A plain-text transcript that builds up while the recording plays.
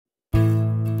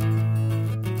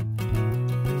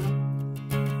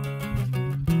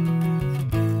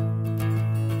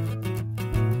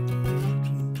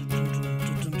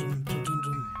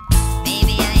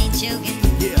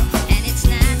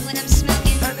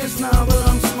not what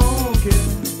I'm smoking.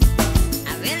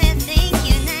 I really think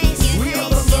you're nice, you're We nice, are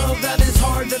the love that is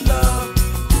hard to love.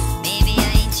 Baby,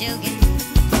 I ain't joking,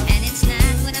 and it's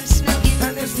not what I'm smoking.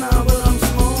 And it's not what I'm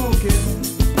smoking.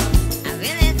 I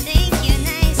really think you're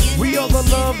nice, you're We nice, are the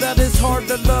love that is hard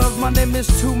to love. My name is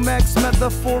 2Mex,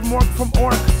 metaphor mark from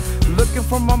Orc. Looking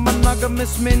for my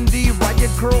monogamous Mindy,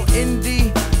 riot girl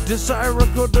indie. Desire a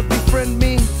girl to befriend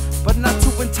me, but not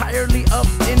too entirely up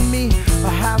in me. I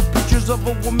have pictures of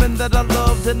a woman that I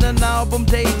loved in an album,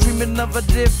 daydreaming of a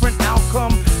different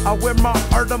outcome. I wear my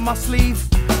art on my sleeve.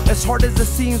 As hard as it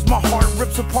seems, my heart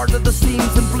rips apart at the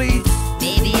seams and bleeds.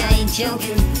 Baby, I ain't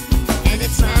joking, and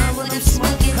it's not what I'm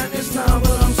smoking. And it's not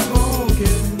what I'm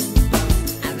smoking.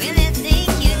 I really think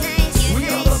you're nice, you're We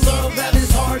are nice, the love that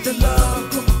is hard to love.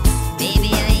 Baby,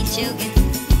 I ain't joking,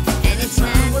 and it's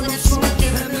not what I'm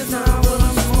smoking. And it's not what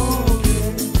I'm smoking.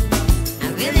 I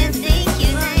really think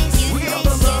you're nice, you're We nice, are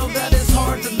the love that is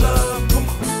hard to love. Come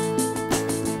on.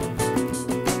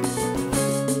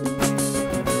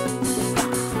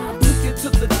 Took you to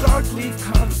the Dark Leaf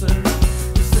concert.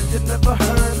 You said you never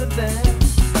heard of that.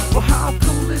 Well, how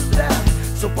cool is that?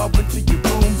 So I went to your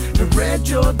room and read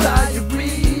your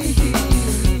diary.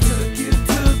 Took you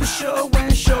to the show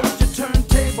and showed your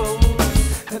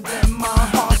turntables. And then my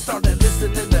heart started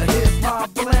listening to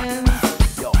hip-hop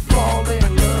blends. You'll fall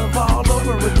in love all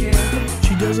over again.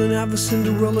 She doesn't have a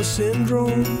Cinderella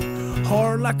syndrome.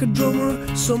 Hard like a drummer,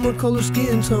 summer color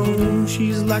skin tone.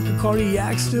 She's like a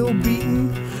cardiac still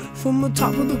beating. From the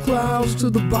top of the clouds to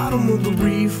the bottom of the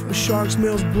reef, a shark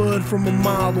smells blood from a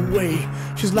mile away.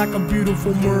 She's like a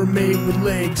beautiful mermaid with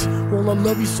legs. Well, I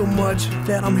love you so much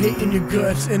that I'm hating your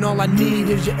guts, and all I need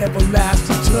is your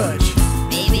everlasting touch.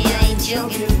 Baby, I ain't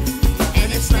joking,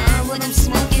 and it's not what I'm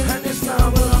smoking. And it's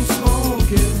not what I'm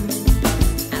smoking.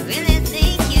 I really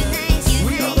think you're nice, you're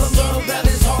We are nice, the love that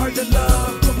is hard to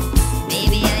love.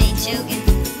 Baby, I ain't joking,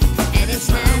 and it's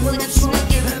not what I'm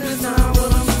smoking. And it's not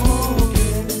what I'm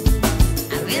smoking.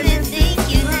 I really think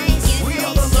you're nice, you're We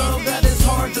are nice, the love that is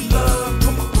hard to love.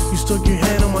 Come on. You stuck your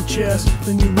hand on my chest,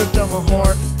 then you ripped out my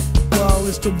heart while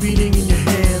it's still beating in your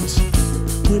hands.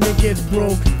 When it gets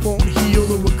broke, won't heal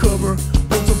or recover.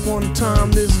 Once upon a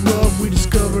time, this love we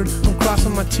discovered. I'm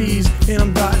crossing my T's and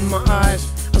I'm dotting my I's.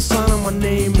 A sign on my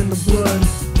name in the blood.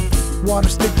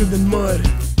 Water's thicker than mud,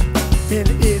 and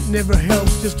it never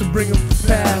helps just to bring up the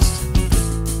past.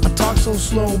 I talk so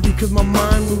slow because my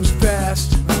mind moves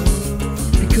fast.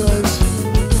 Because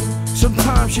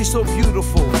Sometimes she's so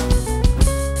beautiful.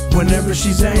 whenever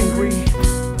she's angry,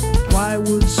 why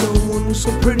would someone who's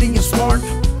so pretty and smart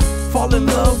Fall in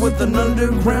love with an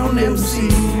underground MC.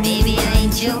 Baby, I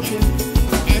ain't joking,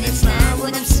 and it's not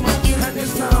what I'm smoking. And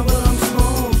it's not what I'm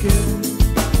smoking.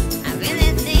 I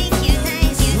really think you're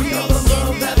nice, you're We are the nice,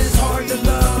 love that is hard to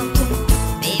love.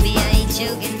 Baby, I ain't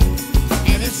joking,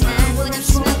 and it's not what I'm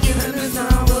smoking. And it's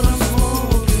not what I'm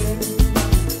smoking.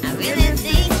 I really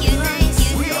think you're nice,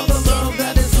 you're We are the love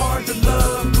that is hard to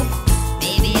love. Come on.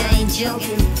 Baby, I ain't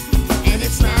joking, and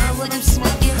it's not what I'm